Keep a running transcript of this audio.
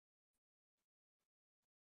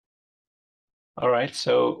All right,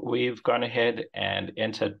 so we've gone ahead and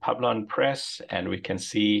entered Publon Press, and we can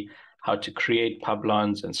see how to create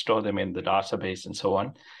Publons and store them in the database and so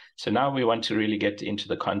on. So now we want to really get into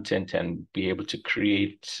the content and be able to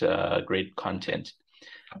create great content.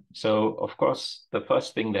 So, of course, the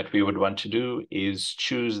first thing that we would want to do is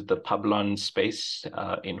choose the Publon space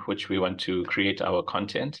in which we want to create our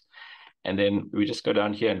content. And then we just go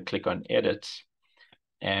down here and click on Edit.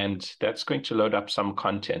 And that's going to load up some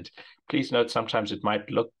content. Please note sometimes it might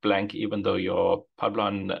look blank even though your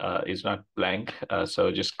Publon is not blank.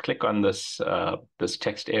 So just click on this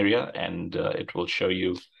text area and it will show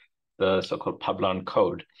you the so-called Publon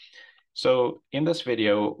code. So in this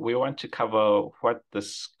video, we want to cover what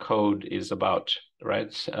this code is about,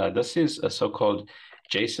 right? This is a so-called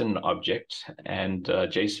JSON object, and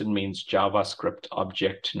JSON means JavaScript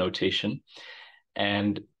object notation.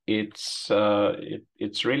 And it's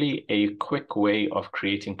really a quick way of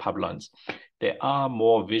creating Publons. There are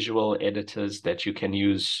more visual editors that you can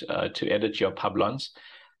use to edit your Publons,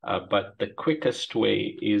 but the quickest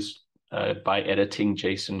way is by editing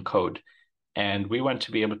JSON code. And we want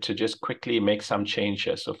to be able to just quickly make some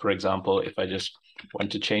changes. So for example, if I just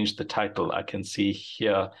want to change the title, I can see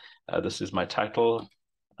here, this is my title.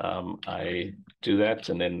 I do that,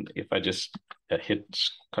 and then if I just hit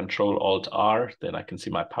Control-Alt-R, then I can see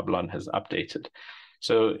my Publon has updated.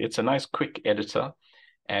 So it's a nice quick editor,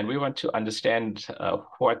 and we want to understand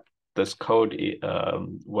what this code,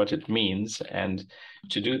 what it means. And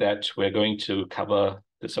to do that, we're going to cover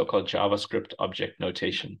the so-called JavaScript object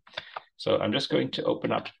notation. So I'm just going to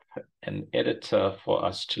open up an editor for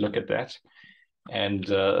us to look at that. And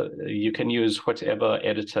you can use whatever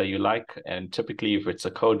editor you like. And typically, if it's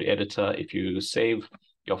a code editor, if you save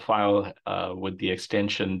your file with the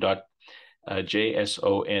extension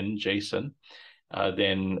 .json,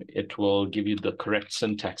 then it will give you the correct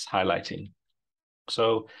syntax highlighting.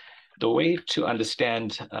 So the way to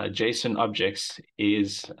understand JSON objects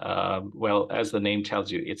is, well, as the name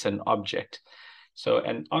tells you, it's an object. So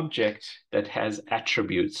an object that has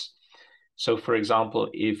attributes. So for example,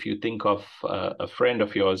 if you think of a friend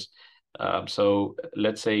of yours, so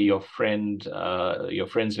let's say your friend's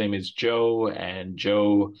name is Joe, and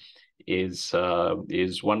Joe is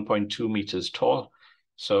 1.2 meters tall.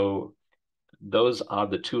 So those are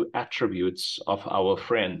the two attributes of our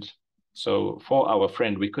friend. So for our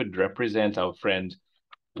friend, we could represent our friend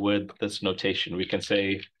with this notation. We can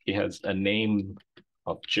say he has a name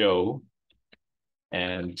of Joe,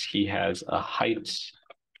 and he has a height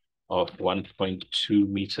of 1.2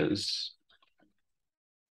 meters.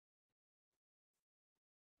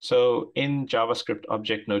 So in JavaScript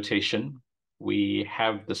object notation, we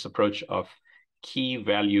have this approach of key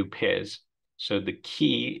value pairs. So the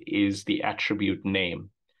key is the attribute name.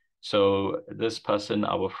 So this person,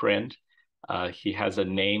 our friend, he has a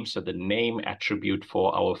name. So the name attribute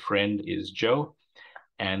for our friend is Joe,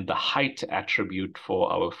 and the height attribute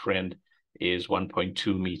for our friend is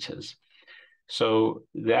 1.2 meters. So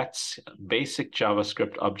that's basic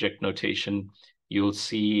JavaScript object notation. You'll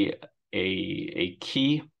see a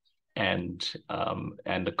key and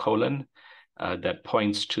a colon that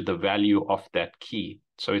points to the value of that key.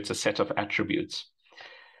 So it's a set of attributes.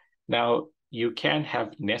 Now, you can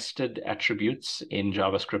have nested attributes in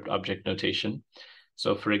JavaScript object notation.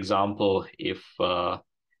 So for example, if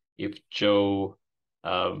Joe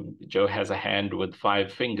has a hand with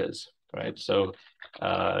 5 fingers, right? So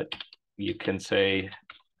you can say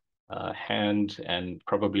hand, and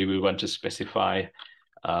probably we want to specify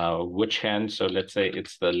which hand. So let's say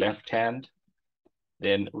it's the left hand.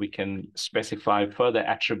 Then we can specify further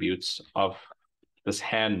attributes of this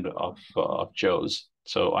hand of Joe's.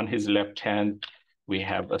 So on his left hand, we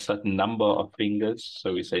have a certain number of fingers.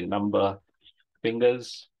 So we say number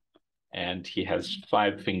fingers, and he has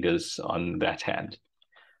 5 fingers on that hand.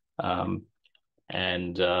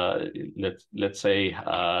 And let's say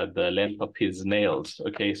the length of his nails.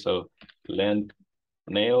 Okay, so length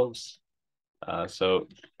nails. So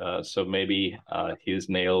maybe his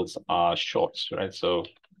nails are short, right? So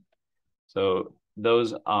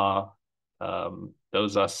those are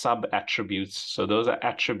sub attributes. So those are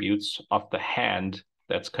attributes of the hand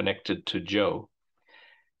that's connected to Joe.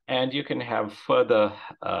 And you can have further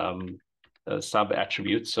sub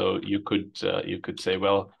attributes. So you could say,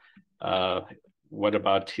 well, what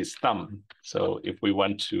about his thumb? So if we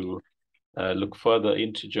want to look further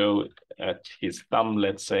into Joe at his thumb,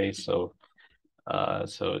 let's say, so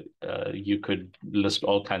you could list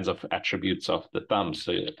all kinds of attributes of the thumb.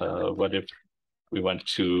 So what if we want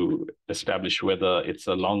to establish whether it's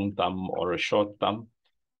a long thumb or a short thumb?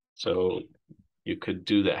 So you could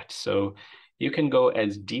do that. So you can go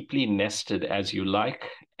as deeply nested as you like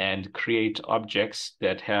and create objects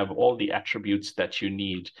that have all the attributes that you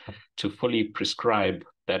need to fully prescribe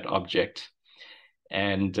that object.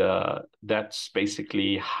 And that's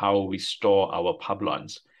basically how we store our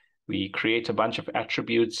publons. We create a bunch of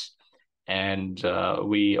attributes, and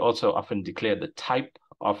we also often declare the type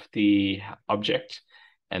of the object,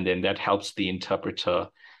 and then that helps the interpreter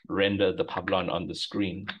render the publon on the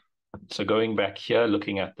screen. So going back here,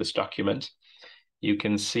 looking at this document, you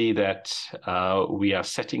can see that we are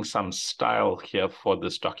setting some style here for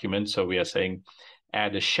this document. So we are saying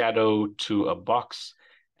add a shadow to a box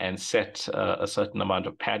and set a certain amount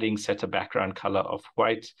of padding, set a background color of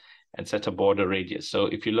white, and set a border radius. So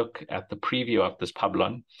if you look at the preview of this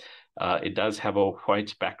publon, it does have a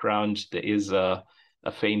white background. There is a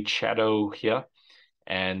faint shadow here,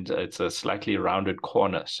 and it's a slightly rounded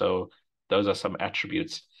corner. So those are some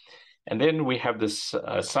attributes. And then we have this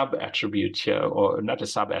sub-attribute here, or not a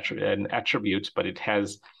sub-attribute, an attribute, but it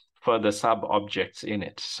has further sub-objects in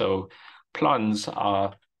it. So plons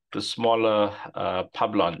are the smaller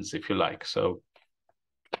publons, if you like. So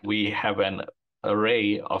we have an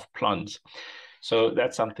array of plons. So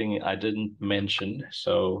that's something I didn't mention.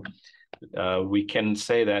 So we can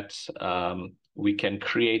say that we can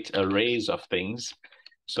create arrays of things.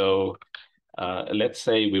 So let's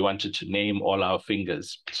say we wanted to name all our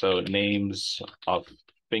fingers. So names of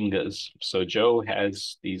fingers. So Joe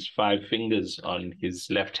has these 5 fingers on his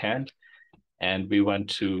left hand, and we want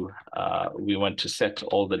to set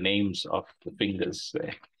all the names of the fingers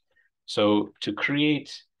there. So to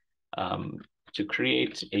create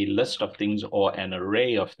a list of things or an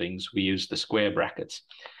array of things, we use the square brackets.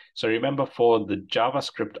 So remember, for the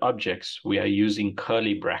JavaScript objects, we are using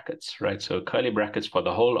curly brackets, right? So curly brackets for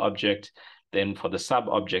the whole object. Then for the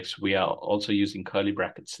sub-objects, we are also using curly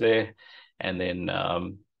brackets there. And then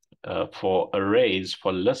for arrays,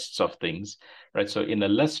 for lists of things, right? So in a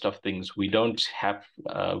list of things, we don't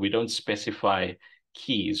specify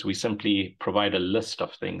keys. We simply provide a list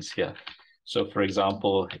of things here. So for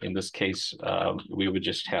example, in this case, we would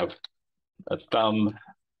just have a thumb,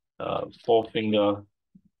 forefinger,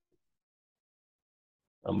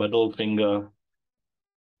 a middle finger,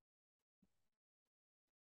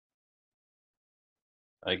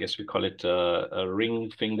 I guess we call it a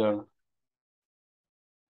ring finger.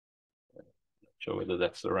 Not sure whether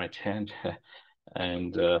that's the right hand,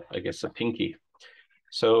 and I guess a pinky.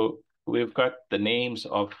 So we've got the names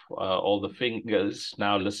of all the fingers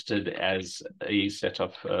now listed as a set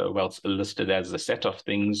of, listed as a set of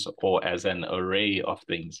things or as an array of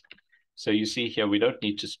things. So you see here, we don't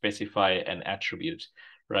need to specify an attribute,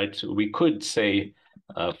 right? We could say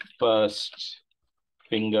first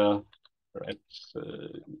finger, right? So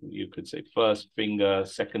you could say first finger,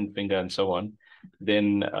 second finger, and so on.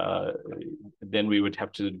 Then we would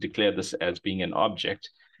have to declare this as being an object.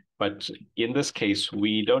 But in this case,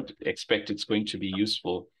 we don't expect it's going to be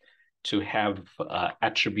useful to have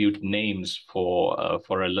attribute names for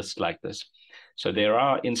a list like this. So there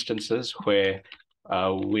are instances where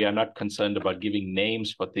we are not concerned about giving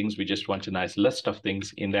names for things. We just want a nice list of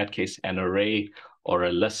things. In that case, an array or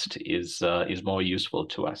a list is more useful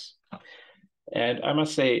to us. And I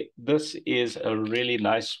must say, this is a really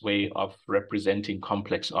nice way of representing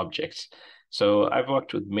complex objects. So I've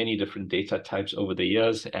worked with many different data types over the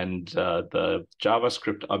years, and the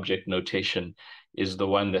JavaScript object notation is the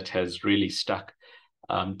one that has really stuck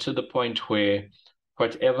to the point where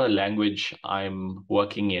whatever language I'm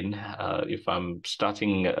working in, if I'm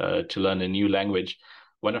starting to learn a new language,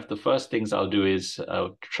 one of the first things I'll do is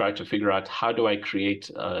try to figure out how do I create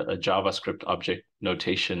a JavaScript object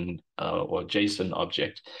notation or JSON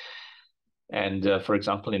object. And for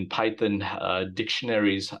example, in Python,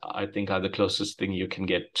 dictionaries, I think, are the closest thing you can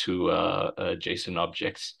get to JSON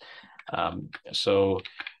objects. So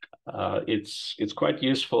it's quite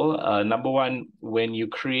useful. Number one, when you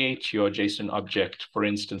create your JSON object, for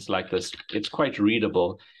instance, like this, it's quite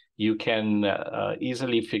readable. You can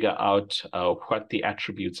easily figure out what the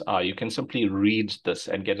attributes are. You can simply read this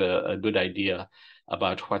and get a good idea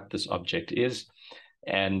about what this object is.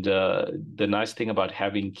 And the nice thing about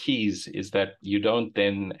having keys is that you don't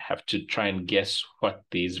then have to try and guess what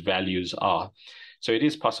these values are. So it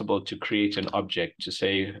is possible to create an object to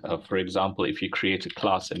say, for example, if you create a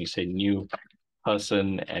class and you say new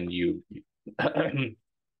person and you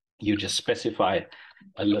you just specify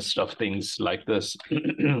a list of things like this.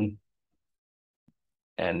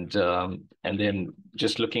 And then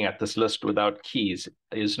just looking at this list without keys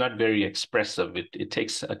is not very expressive. It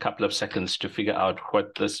takes a couple of seconds to figure out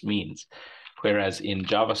what this means. Whereas in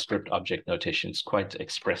JavaScript object notation, it's quite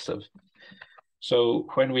expressive. So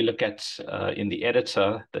when we look at in the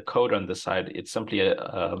editor, the code on the side, it's simply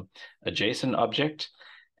a JSON object,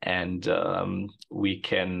 and we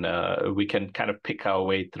can kind of pick our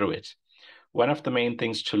way through it. One of the main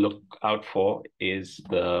things to look out for is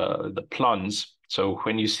the plons. So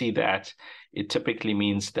when you see that, it typically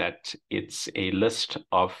means that it's a list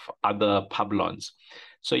of other publons.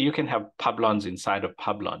 So you can have publons inside of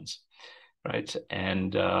publons, right?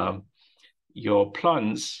 And your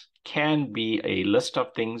plons can be a list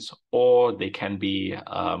of things, or they can be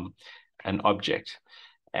an object.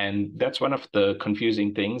 And that's one of the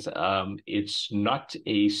confusing things. It's not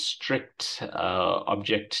a strict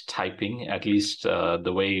object typing, at least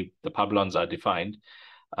the way the publons are defined.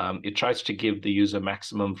 It tries to give the user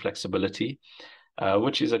maximum flexibility,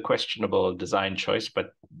 which is a questionable design choice,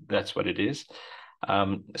 but that's what it is.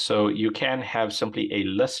 So you can have simply a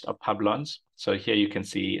list of publons. So here you can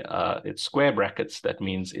see it's square brackets. That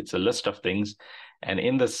means it's a list of things. And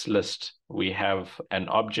in this list, we have an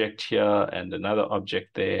object here and another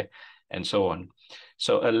object there, and so on.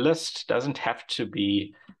 So a list doesn't have to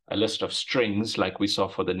be a list of strings like we saw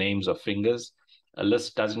for the names of fingers. A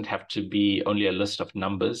list doesn't have to be only a list of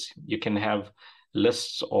numbers. You can have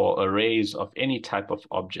lists or arrays of any type of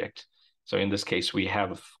object. So in this case, we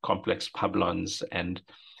have complex publons,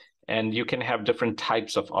 and you can have different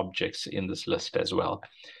types of objects in this list as well.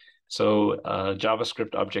 So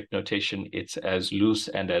JavaScript object notation, it's as loose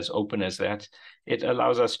and as open as that. It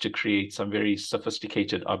allows us to create some very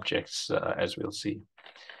sophisticated objects, as we'll see.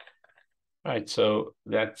 Right, so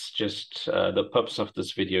that's just the purpose of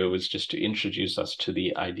this video was just to introduce us to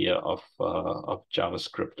the idea of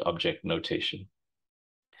JavaScript object notation.